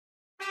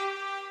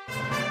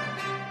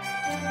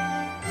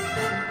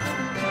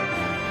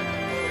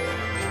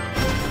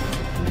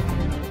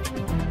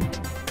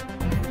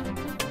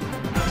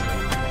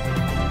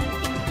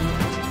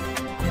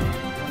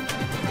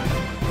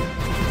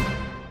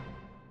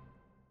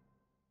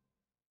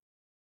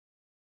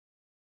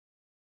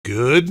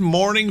Good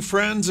morning,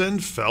 friends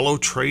and fellow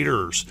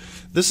traders.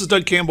 This is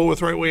Doug Campbell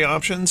with Right Way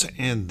Options,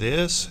 and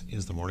this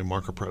is the Morning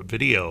Market Prep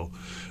video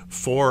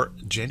for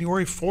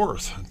January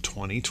 4th,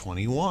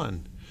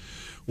 2021.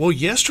 Well,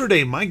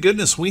 yesterday, my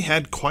goodness, we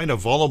had quite a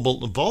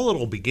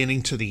volatile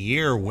beginning to the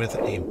year with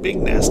a big,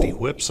 nasty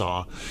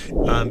whipsaw.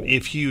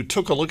 If you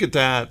took a look at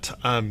that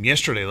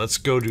yesterday, I'm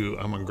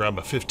going to grab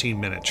a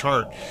 15-minute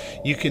chart.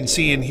 You can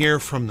see in here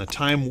from the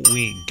time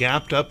we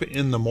gapped up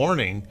in the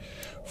morning,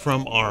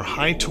 from our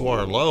high to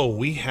our low,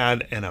 we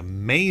had an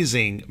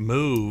amazing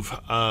move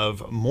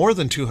of more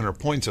than 200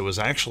 points. It was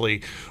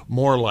actually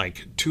more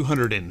like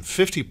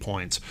 250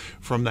 points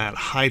from that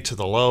high to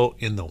the low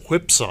in the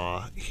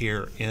whipsaw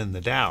here in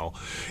the Dow.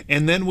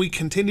 And then we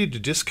continued to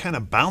just kind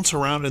of bounce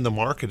around in the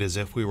market as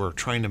if we were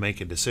trying to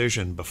make a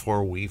decision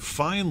before we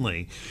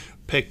finally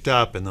picked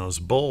up, and those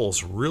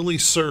bulls really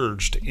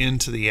surged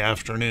into the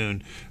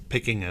afternoon,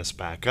 picking us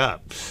back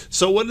up.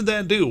 So what did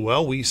that do?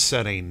 Well, we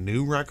set a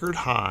new record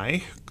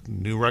high,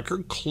 new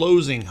record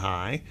closing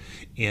high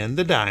in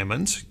the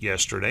diamonds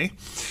yesterday,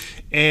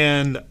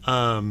 and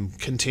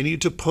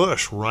continued to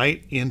push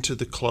right into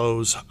the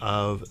close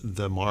of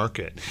the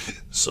market.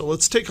 So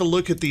let's take a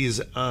look at these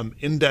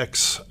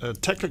index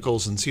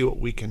technicals and see what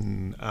we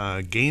can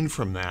gain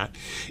from that.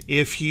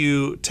 If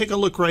you take a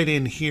look right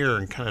in here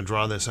and kind of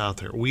draw this out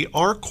there, we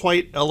are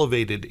quite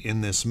elevated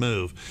in this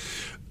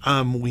move.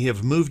 We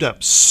have moved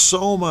up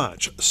so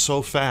much,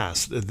 so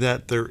fast,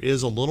 that there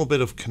is a little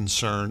bit of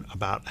concern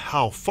about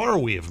how far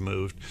we have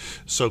moved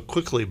so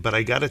quickly. But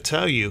I got to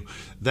tell you,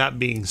 that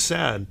being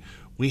said,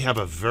 we have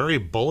a very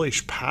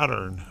bullish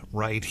pattern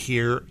right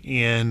here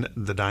in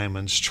the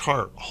diamonds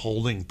chart,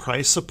 holding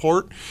price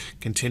support,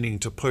 continuing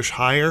to push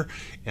higher,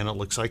 and it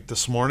looks like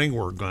this morning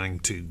we're going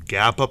to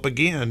gap up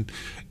again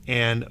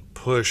and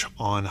push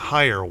on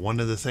higher. One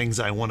of the things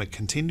I want to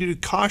continue to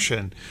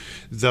caution,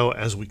 though,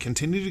 as we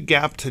continue to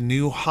gap to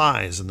new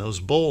highs, and those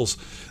bulls,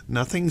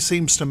 nothing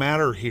seems to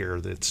matter here.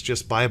 It's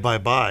just buy, buy,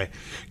 buy.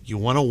 You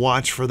want to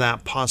watch for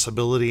that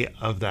possibility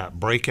of that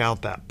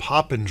breakout, that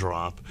pop and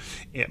drop,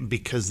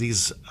 because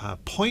these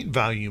point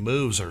value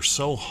moves are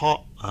so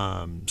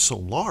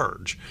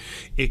large.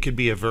 It could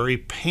be a very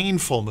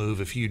painful move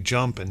if you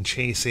jump and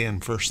chase in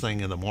first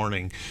thing in the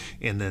morning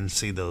and then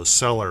see those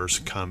sellers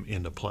come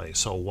into play.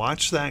 So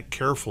watch that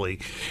carefully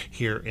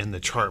here in the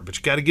chart. But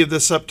you got to give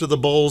this up to the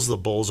bulls. The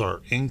bulls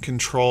are in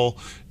control.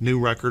 New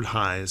record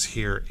highs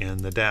here in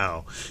the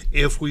Dow.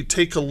 If we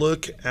take a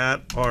look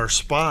at our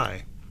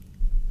SPY,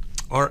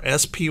 our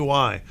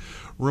SPY,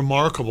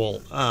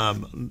 remarkable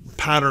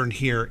pattern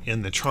here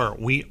in the chart.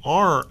 We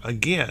are,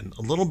 again,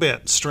 a little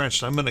bit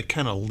stretched. I'm going to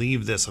kind of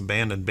leave this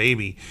abandoned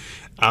baby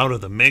out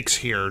of the mix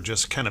here,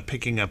 just kind of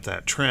picking up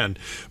that trend.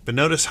 But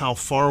notice how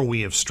far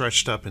we have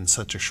stretched up in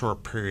such a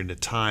short period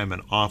of time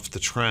and off the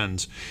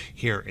trends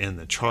here in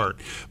the chart.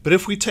 But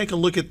if we take a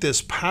look at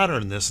this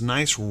pattern, this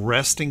nice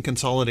resting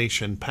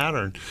consolidation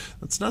pattern,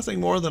 that's nothing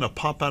more than a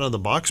pop out of the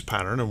box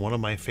pattern, and one of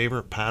my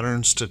favorite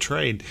patterns to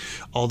trade.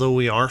 Although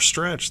we are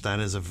stretched,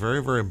 that is a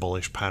very, very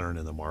bullish pattern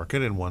in the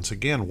market. And once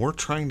again, we're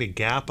trying to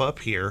gap up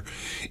here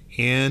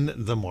in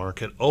the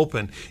market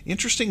open.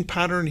 Interesting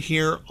pattern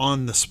here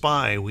on the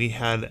SPY. We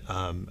had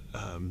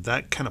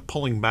that kind of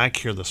pulling back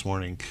here this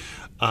morning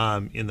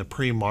in the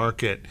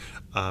pre-market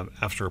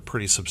after a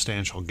pretty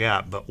substantial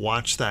gap, but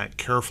watch that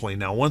carefully.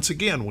 Now, once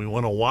again, we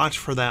want to watch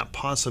for that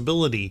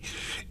possibility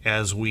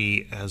as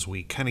we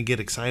kind of get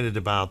excited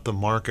about the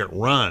market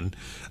run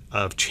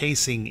of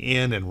chasing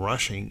in and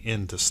rushing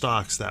into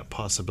stocks. That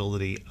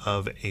possibility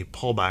of a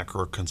pullback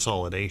or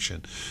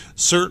consolidation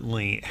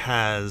certainly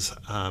has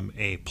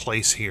a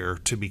place here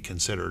to be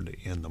considered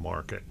in the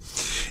market.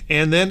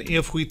 And then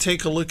if we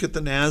take a look at the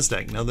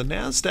NASDAQ, now the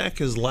NASDAQ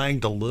has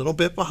lagged a little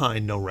bit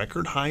behind, no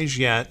record highs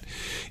yet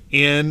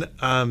in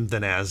the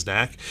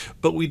NASDAQ,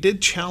 but we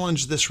did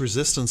challenge this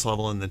resistance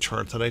level in the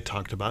chart that I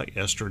talked about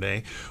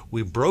yesterday.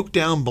 We broke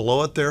down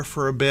below it there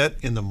for a bit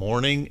in the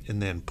morning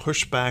and then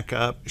pushed back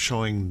up,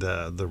 showing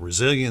the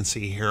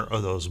resiliency here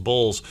of those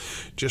bulls,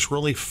 just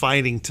really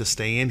fighting to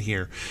stay in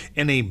here.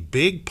 And a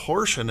big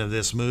portion of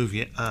this move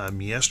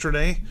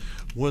yesterday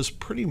was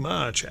pretty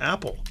much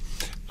Apple.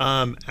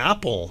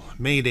 Apple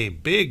made a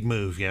big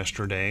move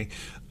yesterday,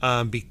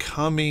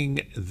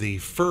 becoming the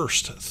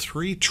first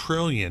 3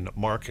 trillion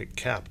market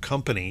cap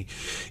company.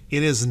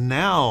 It is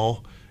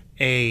now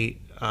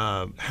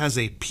has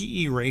a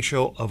PE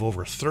ratio of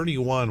over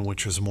 31,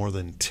 which is more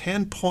than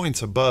 10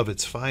 points above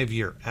its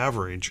 5-year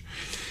average,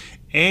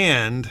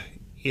 and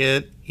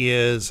it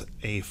is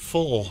a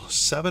full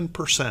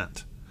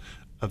 7%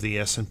 of the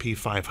S&P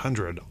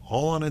 500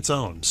 all on its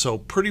own. So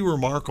pretty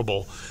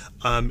remarkable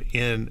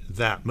in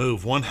that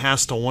move. One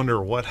has to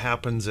wonder what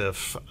happens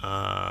if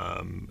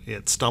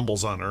it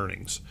stumbles on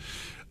earnings.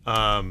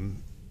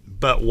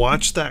 But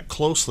watch that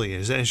closely.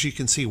 As you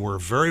can see, we're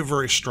very,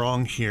 very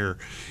strong here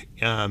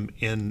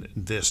in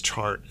this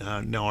chart.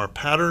 Now our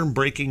pattern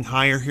breaking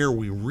higher here,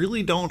 we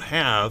really don't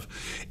have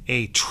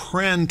a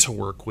trend to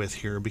work with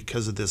here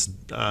because of this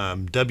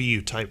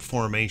W type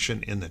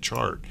formation in the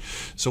chart.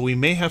 So we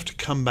may have to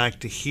come back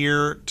to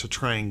here to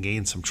try and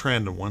gain some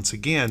trend. And once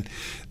again,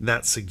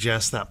 that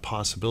suggests that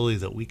possibility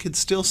that we could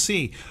still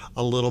see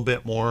a little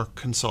bit more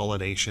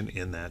consolidation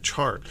in that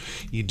chart.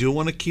 You do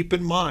want to keep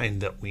in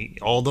mind that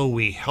although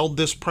we held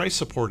this price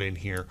support in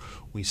here,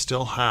 we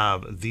still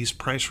have these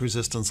price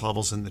resistance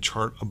levels in the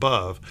chart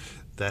above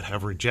that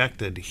have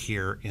rejected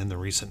here in the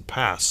recent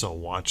past, so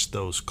watch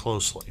those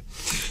closely.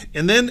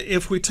 And then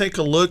if we take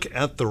a look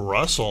at the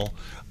Russell,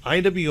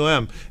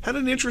 IWM had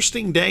an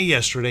interesting day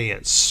yesterday.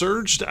 It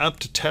surged up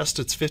to test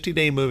its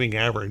 50-day moving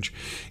average,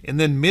 and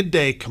then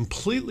midday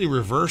completely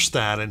reversed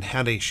that and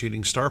had a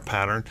shooting star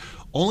pattern,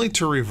 only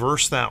to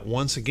reverse that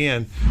once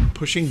again,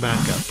 pushing back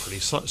up pretty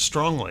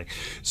strongly.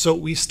 So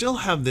we still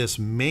have this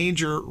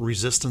major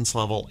resistance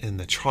level in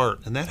the chart,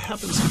 and that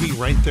happens to be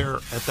right there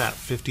at that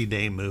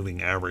 50-day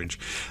moving average.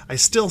 I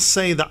still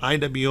say the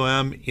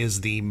IWM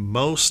is the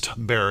most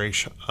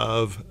bearish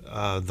of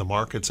the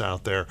markets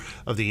out there,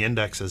 of the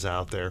indexes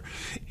out there,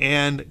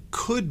 and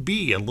could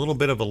be a little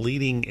bit of a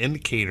leading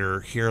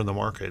indicator here in the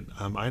market.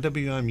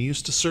 IWM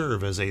used to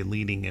serve as a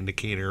leading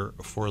indicator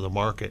for the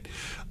market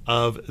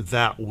of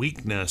that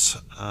weakness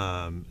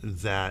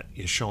that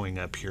is showing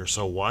up here.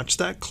 So watch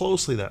that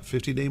closely, that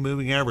 50-day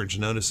moving average.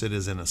 Notice it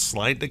is in a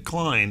slight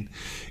decline,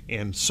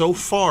 and so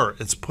far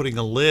it's putting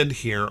a lid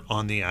here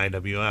on the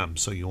IWM,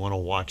 so you want to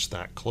watch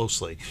that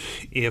closely.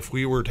 If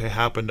we were to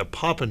happen to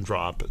pop and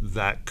drop,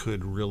 that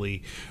could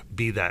really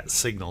be that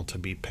signal to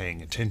be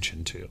paying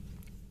attention to.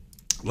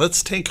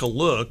 Let's take a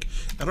look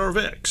at our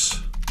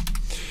VIX.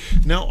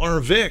 Now our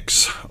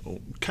VIX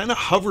kind of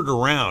hovered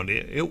around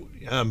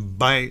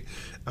by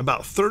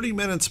about 30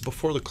 minutes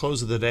before the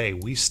close of the day.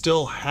 We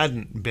still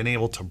hadn't been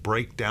able to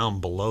break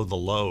down below the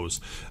lows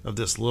of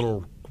this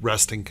little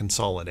resting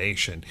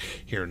consolidation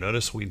here.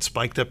 Notice we'd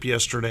spiked up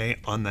yesterday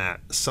on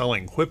that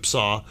selling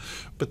whipsaw,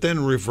 but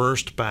then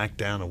reversed back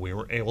down and we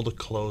were able to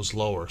close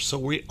lower. So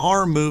we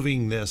are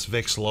moving this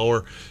VIX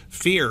lower.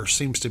 Fear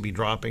seems to be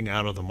dropping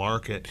out of the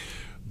market.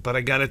 But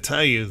I got to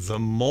tell you, the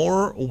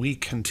more we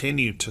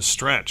continue to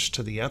stretch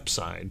to the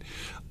upside,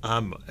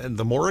 and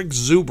the more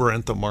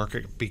exuberant the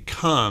market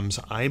becomes,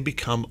 I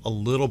become a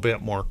little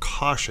bit more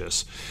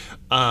cautious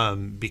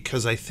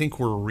because I think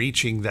we're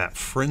reaching that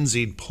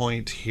frenzied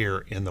point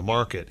here in the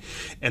market.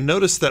 And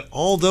notice that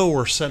although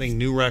we're setting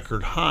new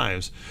record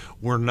highs,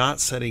 we're not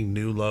setting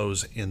new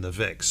lows in the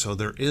VIX. So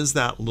there is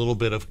that little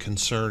bit of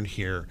concern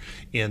here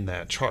in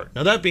that chart.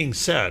 Now that being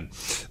said,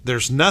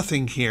 there's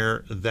nothing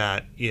here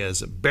that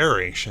is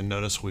bearish. And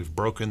notice we've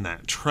broken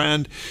that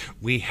trend.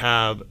 We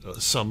have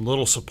some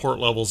little support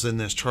levels in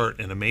this chart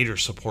and a major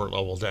support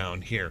level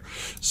down here.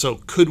 So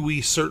could we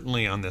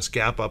certainly on this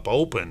gap up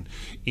open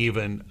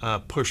even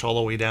push all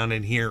the way down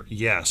in here?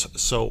 Yes.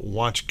 So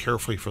watch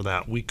carefully for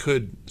that. We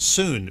could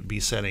soon be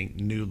setting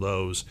new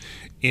lows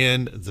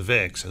in the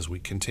VIX as we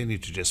continue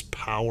to just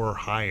power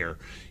higher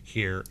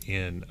here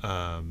in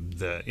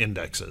the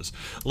indexes.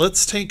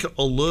 Let's take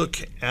a look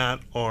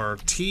at our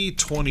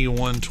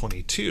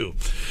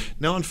T2122.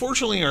 Now,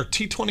 unfortunately, our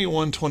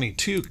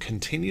T2122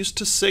 continues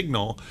to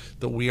signal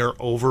that we are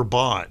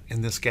overbought.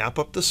 In this gap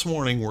up this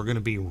morning, we're going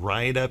to be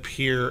right up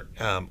here,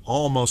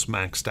 almost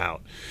maxed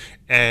out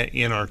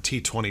in our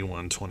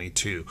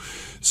T2122.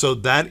 So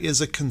that is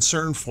a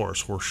concern for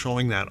us. We're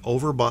showing that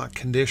overbought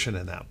condition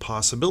and that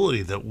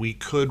possibility that we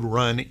could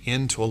run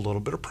into a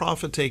little bit of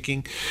profit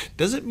taking.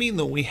 Doesn't mean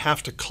that we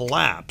have to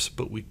collapse,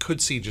 but we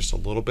could see just a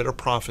little bit of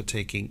profit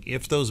taking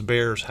if those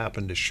bears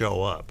happen to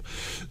show up.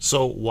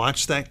 So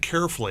watch that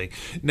carefully.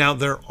 Now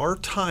there are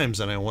times,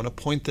 and I want to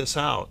point this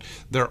out,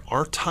 there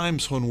are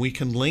times when we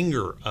can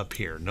linger up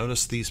here.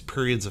 Notice these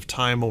periods of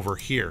time over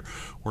here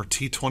where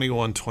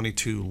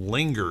T2122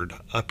 lingered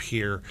up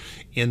here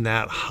in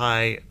that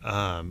high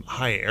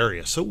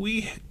area. So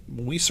we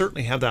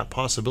certainly have that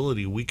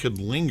possibility. We could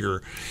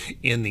linger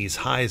in these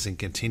highs and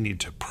continue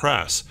to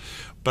press.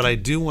 But I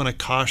do want to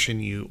caution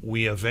you,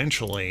 we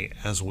eventually,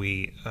 as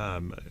we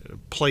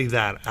play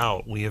that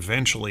out, we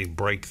eventually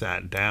break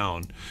that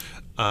down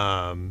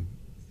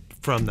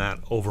from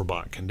that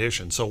overbought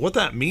condition. So what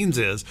that means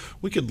is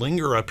we could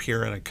linger up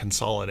here in a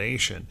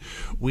consolidation.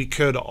 We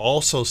could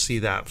also see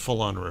that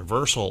full-on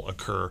reversal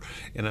occur,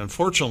 and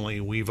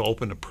unfortunately we've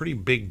opened a pretty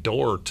big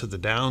door to the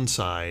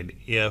downside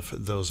if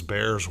those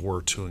bears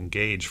were to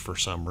engage for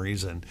some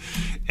reason.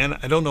 And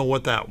I don't know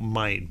what that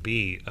might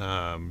be.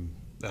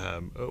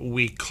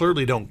 We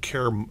clearly don't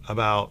care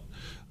about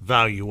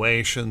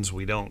valuations.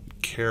 We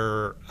don't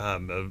care.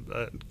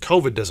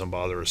 COVID doesn't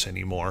bother us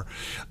anymore.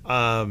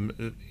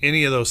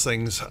 Any of those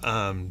things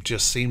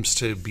just seems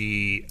to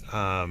be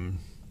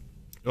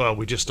well,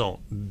 we just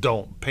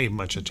don't pay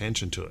much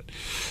attention to it.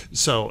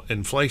 So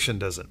inflation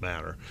doesn't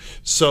matter.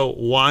 So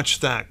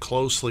watch that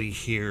closely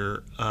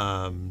here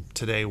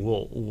today.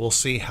 We'll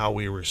see how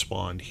we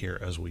respond here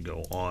as we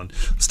go on.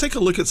 Let's take a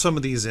look at some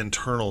of these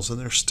internals, and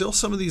there's still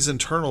some of these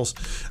internals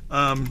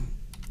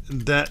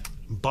that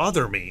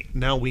bother me.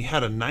 Now, we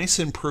had a nice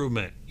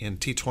improvement in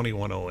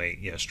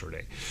T2108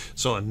 yesterday.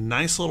 So a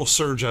nice little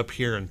surge up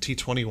here in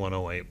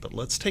T2108, but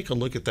let's take a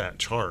look at that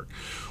chart.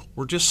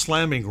 We're just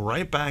slamming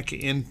right back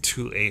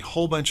into a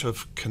whole bunch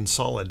of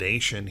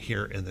consolidation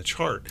here in the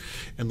chart.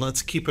 And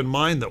let's keep in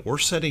mind that we're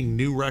setting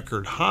new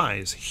record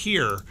highs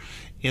here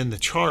in the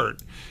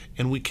chart,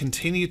 and we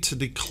continue to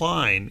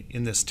decline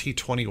in this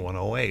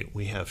T2108.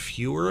 We have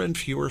fewer and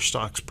fewer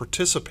stocks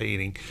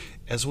participating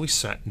as we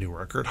set new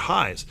record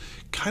highs.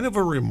 Kind of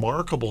a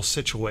remarkable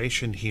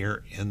situation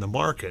here in the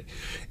market.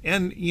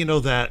 And you know,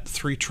 that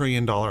 $3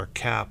 trillion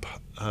cap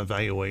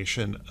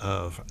valuation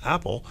of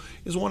Apple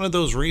is one of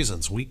those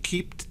reasons. We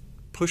keep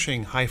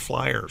pushing high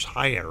flyers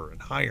higher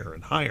and higher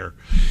and higher.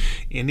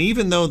 And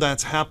even though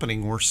that's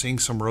happening, we're seeing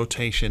some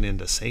rotation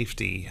into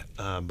safety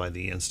by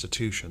the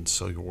institutions.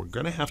 So we're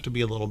going to have to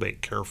be a little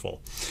bit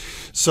careful.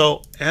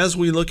 So as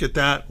we look at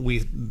that, we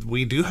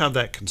do have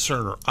that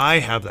concern, or I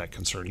have that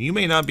concern. You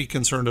may not be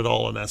concerned at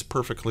all, and that's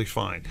perfectly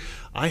fine.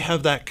 I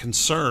have that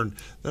concern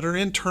that our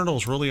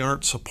internals really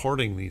aren't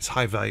supporting these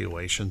high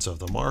valuations of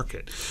the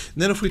market.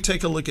 And then if we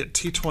take a look at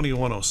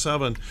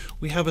T2107,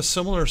 we have a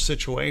similar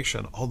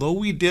situation. Although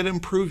we did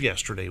improve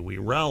yesterday, we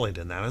rallied,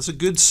 and that is a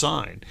good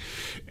sign.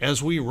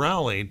 As we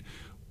rallied,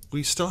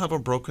 we still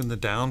haven't broken the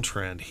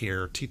downtrend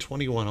here.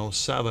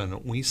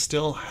 T2107, we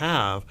still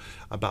have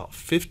about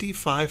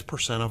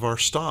 55% of our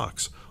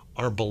stocks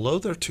are below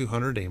their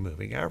 200-day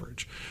moving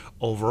average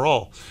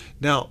overall.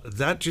 Now,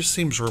 that just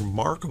seems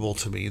remarkable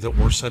to me that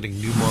we're setting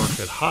new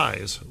market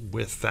highs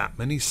with that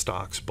many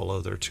stocks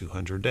below their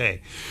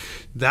 200-day.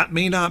 That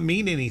may not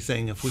mean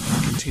anything if we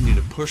can continue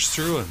to push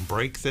through and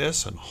break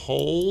this and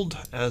hold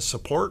as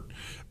support.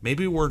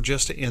 Maybe we're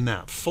just in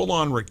that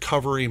full-on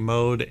recovery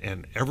mode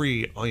and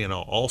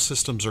all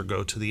systems are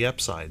go to the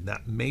upside.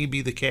 That may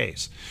be the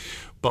case.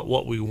 But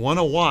what we want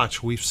to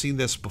watch, we've seen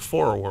this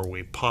before where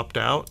we popped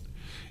out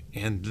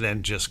and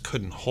then just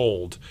couldn't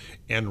hold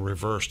and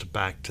reversed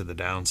back to the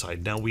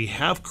downside. Now, we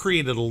have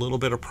created a little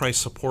bit of price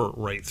support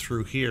right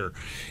through here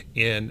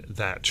in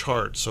that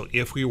chart. So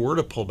if we were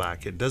to pull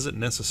back, it doesn't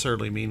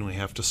necessarily mean we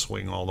have to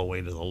swing all the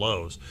way to the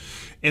lows.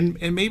 And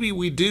maybe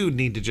we do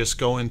need to just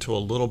go into a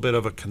little bit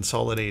of a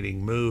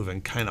consolidating move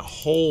and kind of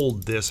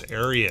hold this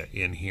area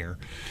in here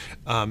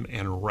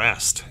and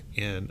rest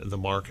in the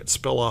market,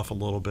 spill off a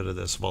little bit of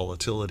this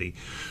volatility.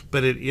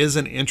 But it is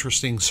an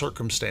interesting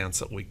circumstance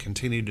that we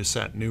continue to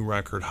set new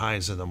record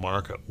highs in the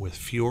market with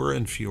fewer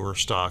and fewer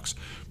stocks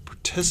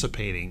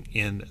participating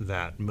in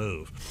that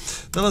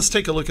move. Now let's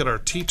take a look at our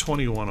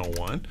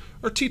T2101.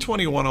 Our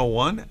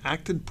T2101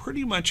 acted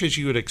pretty much as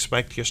you would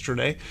expect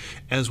yesterday.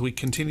 As we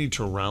continued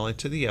to rally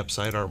to the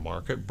upside, our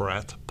market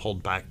breadth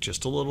pulled back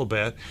just a little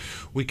bit.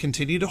 We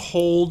continue to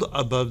hold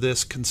above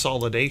this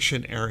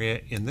consolidation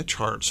area in the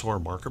chart, so our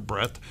market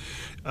breadth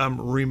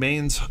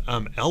remains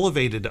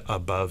elevated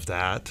above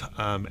that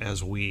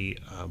as we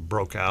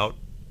broke out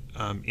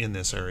in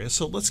this area.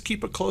 So let's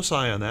keep a close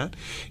eye on that.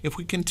 If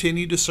we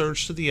continue to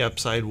surge to the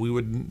upside, we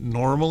would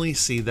normally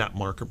see that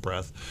market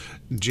breadth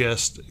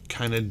just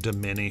kind of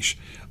diminish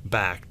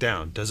back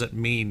down. Doesn't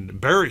mean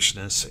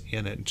bearishness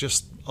in it,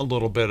 just a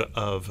little bit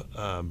of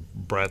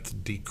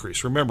breadth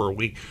decrease. Remember,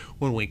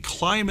 when we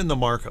climb in the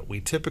market, we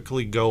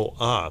typically go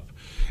up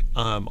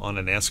on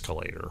an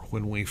escalator.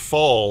 When we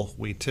fall,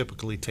 we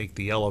typically take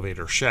the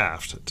elevator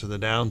shaft to the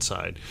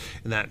downside,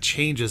 and that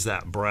changes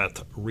that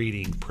breadth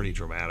reading pretty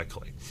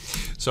dramatically.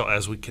 So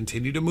as we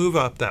continue to move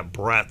up, that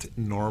breadth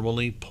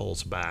normally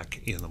pulls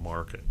back in the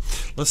market.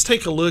 Let's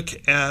take a look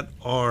at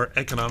our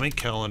economic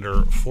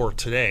calendar for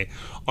today.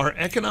 Our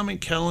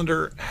economic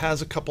calendar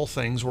has a couple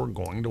things we're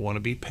going to want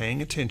to be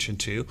paying attention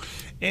to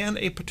and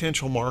a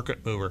potential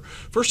market mover.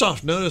 First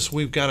off, notice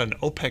we've got an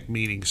OPEC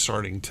meeting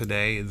starting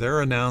today.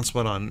 Their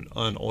announcement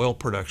on oil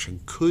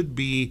production could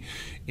be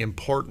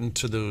important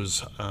to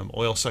those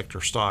oil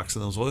sector stocks,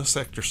 and those oil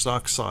sector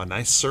stocks saw a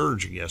nice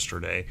surge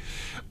yesterday.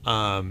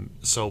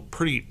 So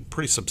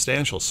pretty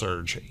substantial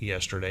surge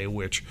yesterday,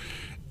 which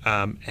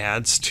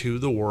adds to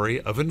the worry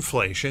of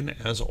inflation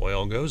as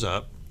oil goes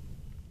up.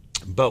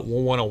 But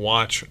we'll want to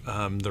watch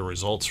the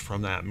results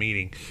from that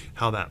meeting,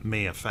 how that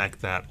may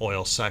affect that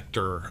oil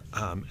sector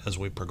as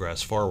we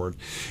progress forward.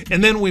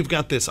 And then we've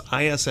got this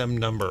ISM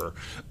number.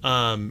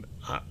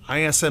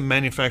 ISM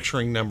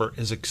manufacturing number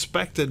is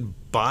expected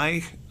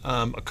by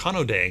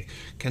Econoday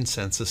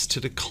consensus to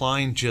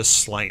decline just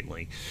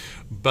slightly.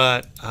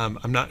 But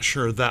I'm not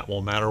sure that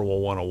will matter. We'll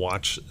want to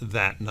watch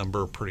that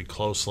number pretty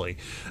closely.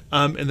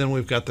 And then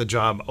we've got the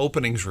job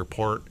openings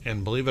report.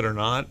 And believe it or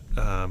not,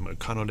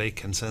 Econoday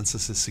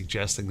consensus is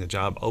suggesting the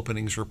job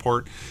openings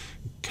report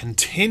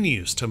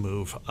continues to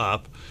move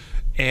up.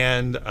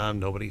 And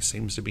nobody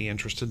seems to be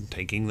interested in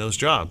taking those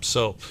jobs.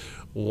 So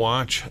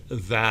watch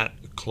that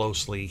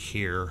closely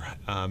here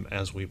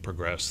as we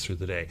progress through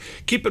the day.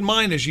 Keep in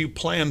mind as you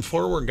plan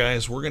forward,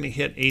 guys, we're going to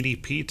hit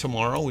ADP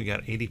tomorrow. We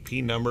got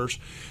ADP numbers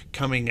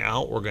coming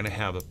out. We're going to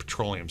have a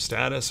petroleum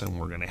status, and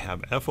we're going to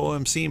have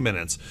FOMC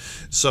minutes.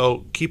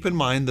 So keep in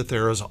mind that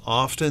there is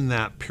often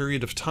that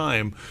period of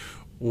time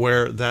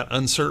where that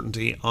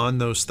uncertainty on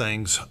those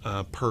things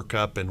perk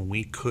up, and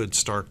we could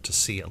start to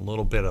see a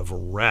little bit of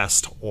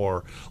rest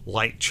or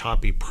light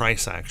choppy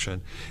price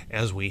action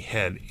as we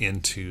head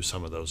into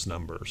some of those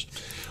numbers.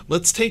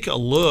 Let's take a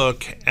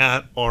look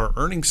at our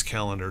earnings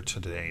calendar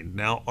today.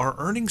 Now, our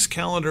earnings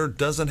calendar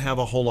doesn't have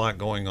a whole lot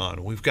going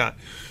on. We've got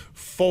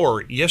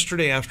 4.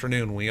 Yesterday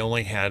afternoon, we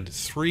only had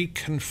 3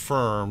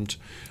 confirmed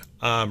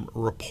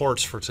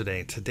reports for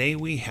today. Today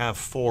we have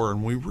 4,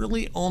 and we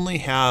really only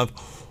have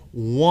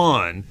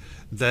 1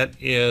 that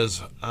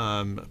is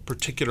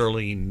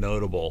particularly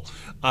notable.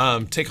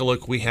 Take a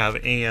look. We have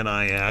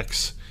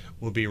ANIX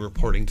will be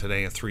reporting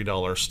today, a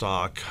 $3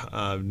 stock.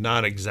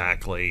 Not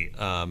exactly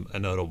a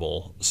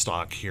notable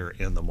stock here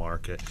in the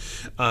market.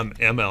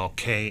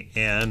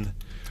 MLKN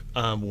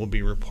will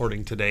be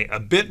reporting today. A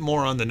bit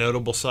more on the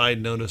notable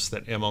side. Notice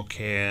that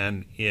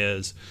MLKN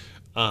is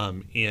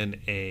in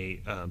a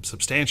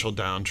substantial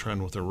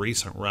downtrend with a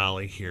recent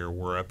rally here.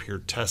 We're up here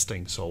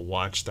testing, so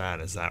watch that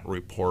as that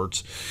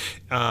reports.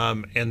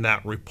 And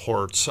that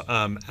reports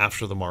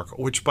after the market,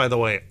 which, by the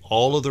way,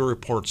 all of the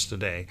reports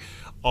today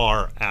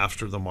are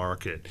after the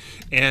market.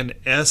 And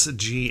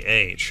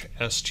SGH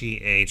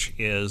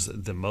is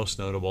the most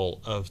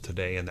notable of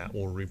today, and that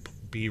will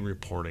be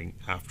reporting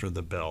after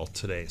the bell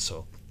today.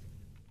 So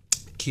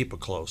keep a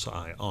close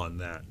eye on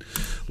that.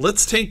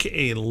 Let's take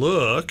a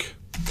look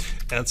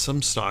at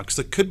some stocks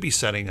that could be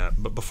setting up.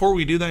 But before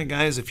we do that,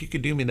 guys, if you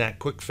could do me that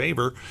quick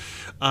favor,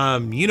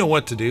 you know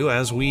what to do.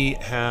 As we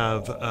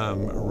have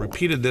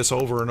repeated this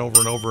over and over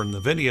and over in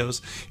the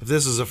videos, if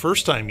this is the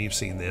first time you've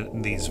seen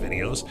these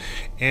videos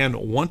and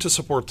want to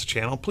support the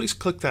channel, please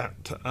click that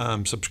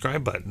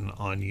subscribe button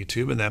on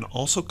YouTube, and then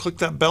also click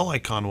that bell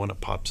icon when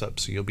it pops up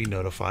so you'll be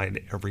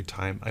notified every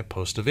time I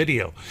post a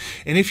video.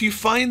 And if you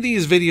find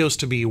these videos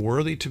to be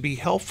worthy, to be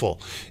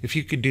helpful, if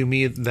you could do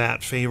me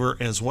that favor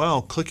as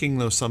well, clicking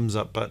those thumbs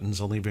up buttons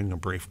and leaving a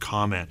brief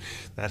comment,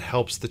 that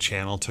helps the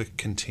channel to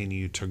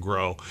continue to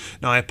grow.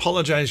 Now, I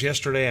apologize.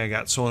 Yesterday I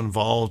got so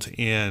involved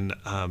in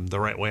the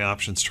Right Way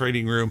Options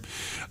trading room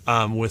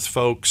with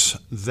folks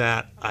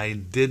that I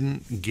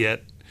didn't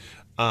get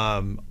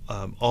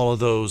all of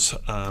those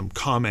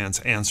comments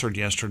answered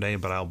yesterday,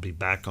 but I'll be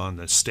back on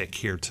the stick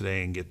here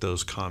today and get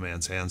those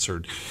comments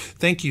answered.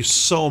 Thank you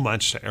so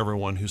much to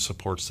everyone who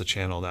supports the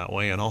channel that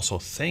way, and also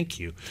thank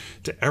you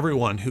to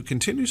everyone who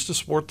continues to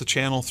support the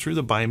channel through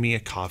the Buy Me a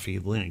Coffee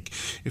link.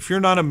 If you're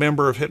not a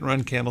member of Hit and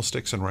Run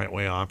Candlesticks and Right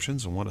Way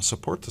Options and want to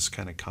support this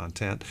kind of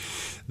content,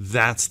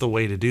 that's the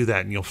way to do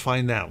that, and you'll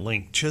find that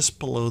link just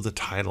below the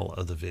title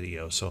of the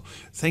video. So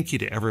thank you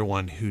to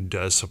everyone who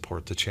does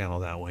support the channel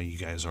that way. You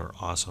guys are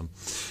awesome.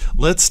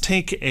 Let's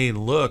take a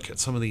look at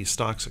some of these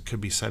stocks that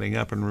could be setting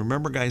up. And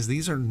remember, guys,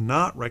 these are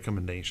not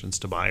recommendations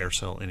to buy or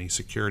sell any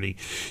security.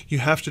 You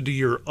have to do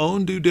your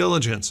own due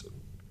diligence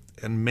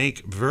and make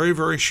very,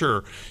 very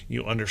sure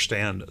you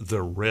understand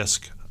the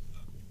risk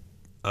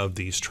of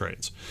these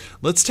trades.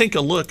 Let's take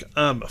a look.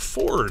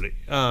 Ford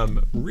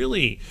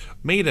really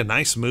made a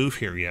nice move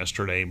here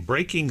yesterday,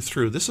 breaking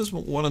through. This is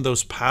one of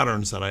those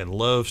patterns that I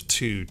love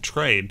to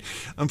trade.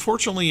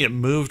 Unfortunately, it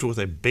moved with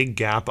a big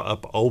gap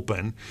up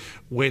open,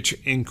 which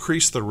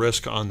increased the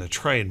risk on the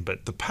trade.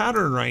 But the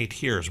pattern right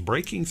here is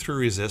breaking through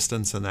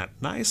resistance and that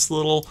nice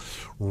little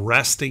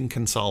resting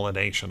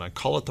consolidation. I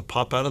call it the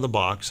pop out of the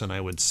box, and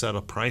I would set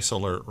a price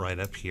alert right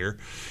up here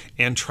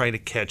and try to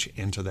catch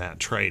into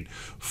that trade.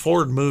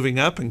 Ford moving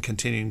up and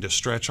continuing to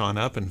stretch on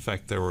up. In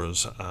fact, there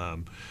was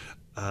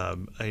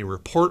a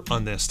report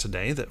on this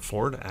today that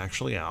Ford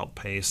actually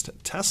outpaced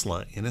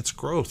Tesla in its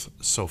growth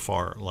so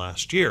far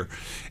last year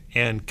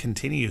and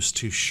continues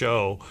to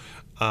show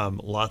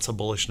lots of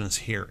bullishness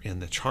here in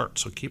the chart.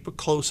 So keep a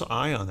close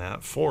eye on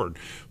that. Ford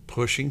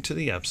pushing to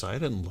the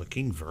upside and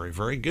looking very,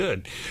 very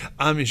good.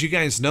 As you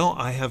guys know,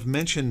 I have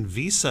mentioned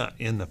Visa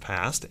in the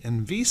past,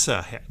 and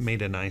Visa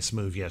made a nice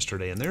move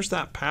yesterday. And there's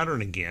that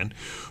pattern again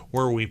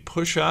where we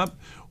push up,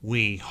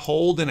 we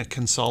hold in a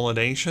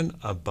consolidation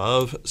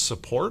above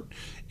support,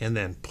 and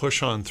then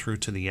push on through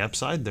to the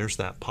upside. There's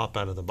that pop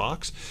out of the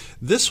box.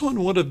 This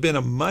one would have been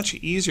a much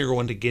easier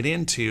one to get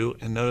into,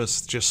 and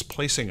notice just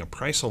placing a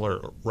price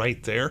alert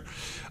right there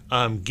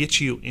gets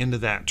you into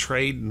that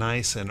trade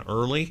nice and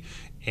early,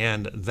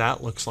 and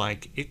that looks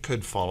like it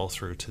could follow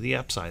through to the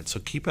upside. So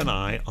keep an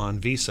eye on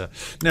Visa.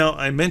 Now,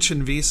 I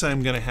mentioned Visa.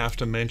 I'm going to have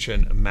to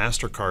mention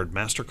MasterCard.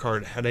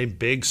 MasterCard had a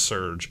big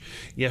surge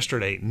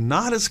yesterday.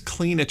 Not as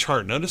clean a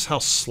chart. Notice how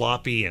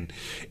sloppy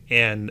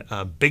and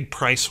big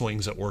price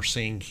swings that we're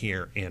seeing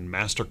here in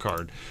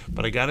MasterCard.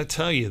 But I got to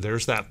tell you,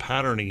 there's that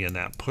patterning in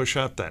that push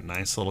up, that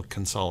nice little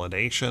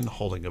consolidation,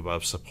 holding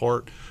above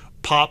support,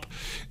 pop.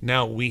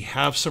 Now we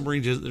have some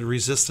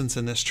resistance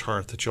in this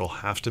chart that you'll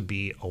have to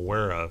be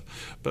aware of,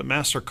 but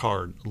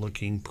MasterCard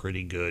looking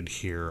pretty good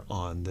here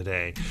on the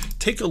day.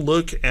 Take a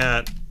look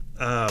at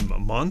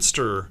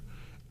Monster.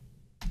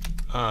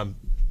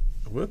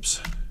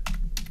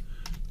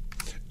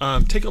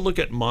 Take a look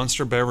at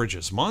Monster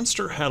Beverages.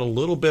 Monster had a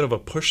little bit of a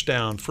push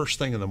down first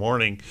thing in the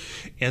morning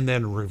and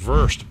then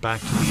reversed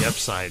back to the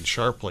upside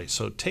sharply.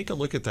 So take a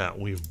look at that.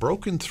 We've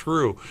broken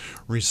through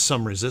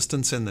some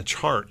resistance in the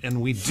chart,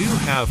 and we do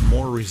have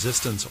more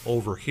resistance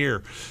over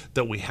here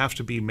that we have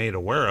to be made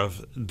aware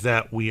of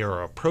that we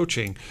are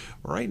approaching.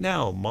 Right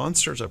now,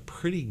 Monster's a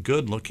pretty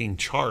good looking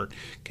chart,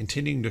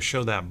 continuing to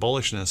show that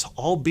bullishness,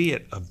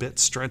 albeit a bit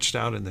stretched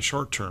out in the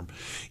short term.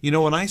 You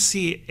know, when I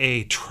see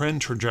a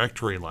trend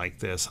trajectory like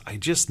this, I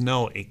just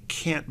know it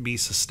can't be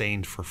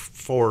sustained for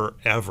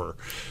forever.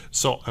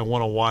 So I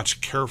want to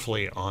watch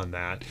carefully on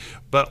that.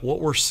 But what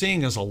we're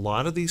seeing is a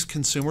lot of these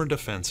consumer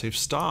defensive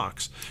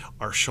stocks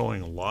are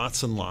showing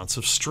lots and lots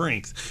of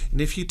strength.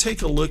 And if you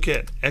take a look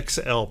at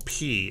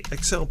XLP,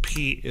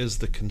 XLP is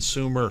the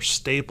consumer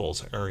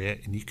staples area,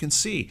 and you can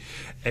see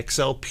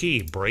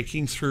XLP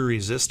breaking through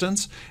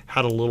resistance,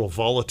 had a little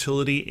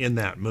volatility in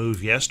that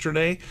move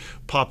yesterday,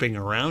 popping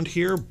around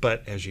here,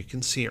 but as you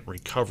can see, it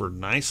recovered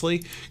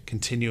nicely,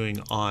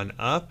 continuing on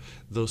up.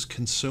 Those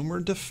consumer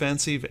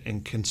defensive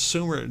and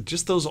consumer,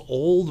 just those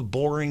old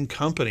boring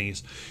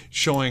companies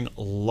showing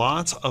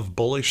lots of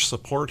bullish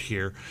support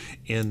here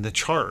in the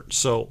chart.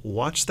 So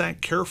watch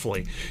that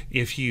carefully.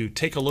 If you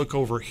take a look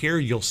over here,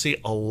 you'll see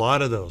a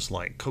lot of those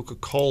like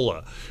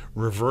Coca-Cola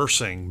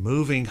reversing,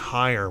 moving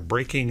higher,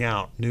 breaking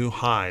out new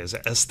highs.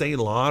 Estee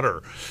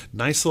Lauder,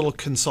 nice little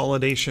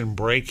consolidation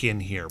break in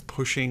here,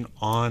 pushing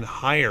on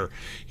higher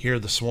here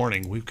this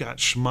morning. We've got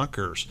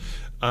Schmuckers.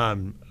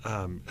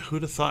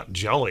 Who'd have thought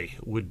jelly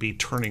would be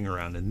turning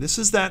around? And this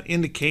is that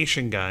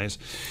indication, guys,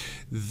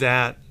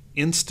 that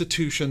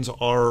institutions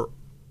are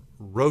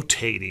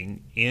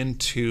rotating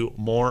into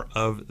more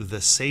of the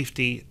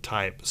safety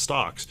type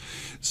stocks.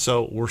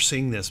 So we're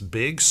seeing this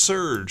big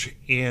surge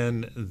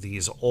in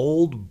these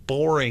old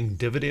boring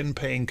dividend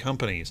paying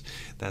companies.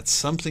 That's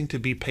something to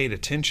be paid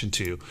attention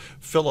to.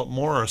 Philip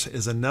Morris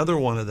is another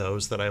one of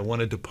those that I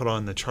wanted to put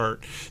on the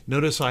chart.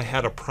 Notice I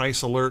had a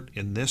price alert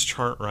in this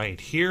chart right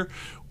here.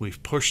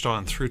 We've pushed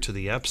on through to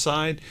the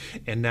upside,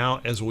 and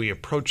now as we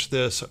approach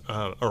this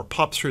or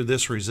pop through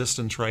this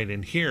resistance right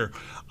in here,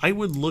 I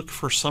would look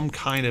for some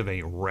kind of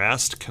a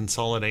rest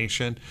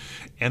consolidation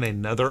and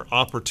another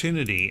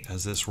opportunity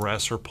as this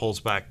rests or pulls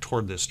back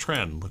toward this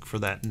trend. Look for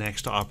that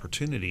next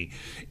opportunity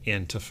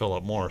into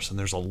Philip Morris, and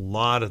there's a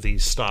lot of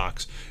these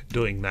stocks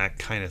doing that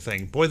kind of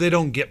thing. Boy, they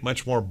don't get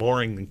much more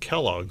boring than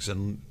Kellogg's,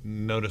 and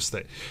notice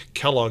that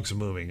Kellogg's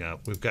moving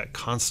up. We've got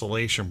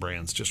Constellation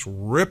Brands just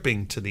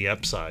ripping to the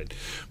upside.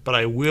 But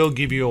I will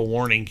give you a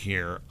warning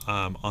here.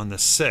 On the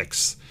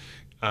 6th,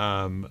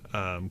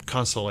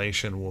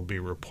 Constellation will be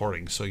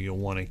reporting, so you'll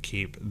want to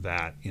keep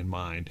that in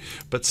mind.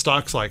 But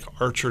stocks like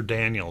Archer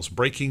Daniels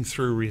breaking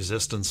through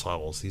resistance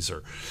levels. These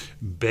are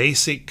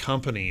basic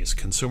companies,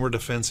 consumer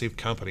defensive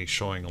companies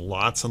showing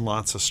lots and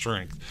lots of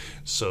strength.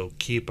 So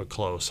keep a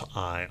close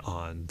eye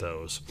on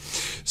those.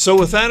 So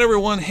with that,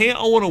 everyone, hey,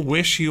 I want to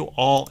wish you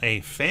all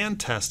a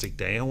fantastic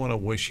day. I want to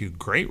wish you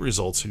great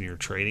results in your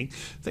trading.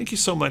 Thank you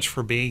so much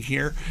for being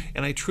here,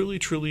 and I truly,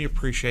 truly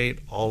appreciate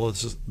all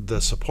of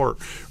the support.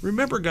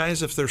 Remember,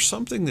 guys, if there's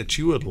something that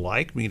you would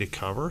like me to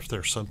cover, if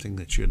there's something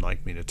that you'd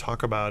like me to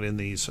talk about in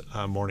these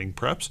morning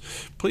preps,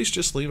 please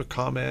just leave a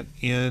comment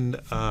in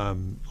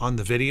on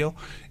the video,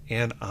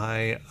 and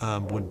I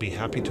would be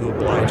happy to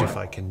oblige if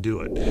I can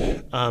do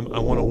it. I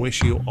want to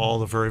wish you all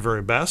the very,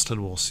 very best,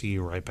 and we'll see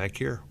you right back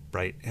here,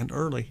 bright and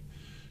early,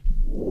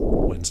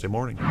 Wednesday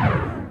morning.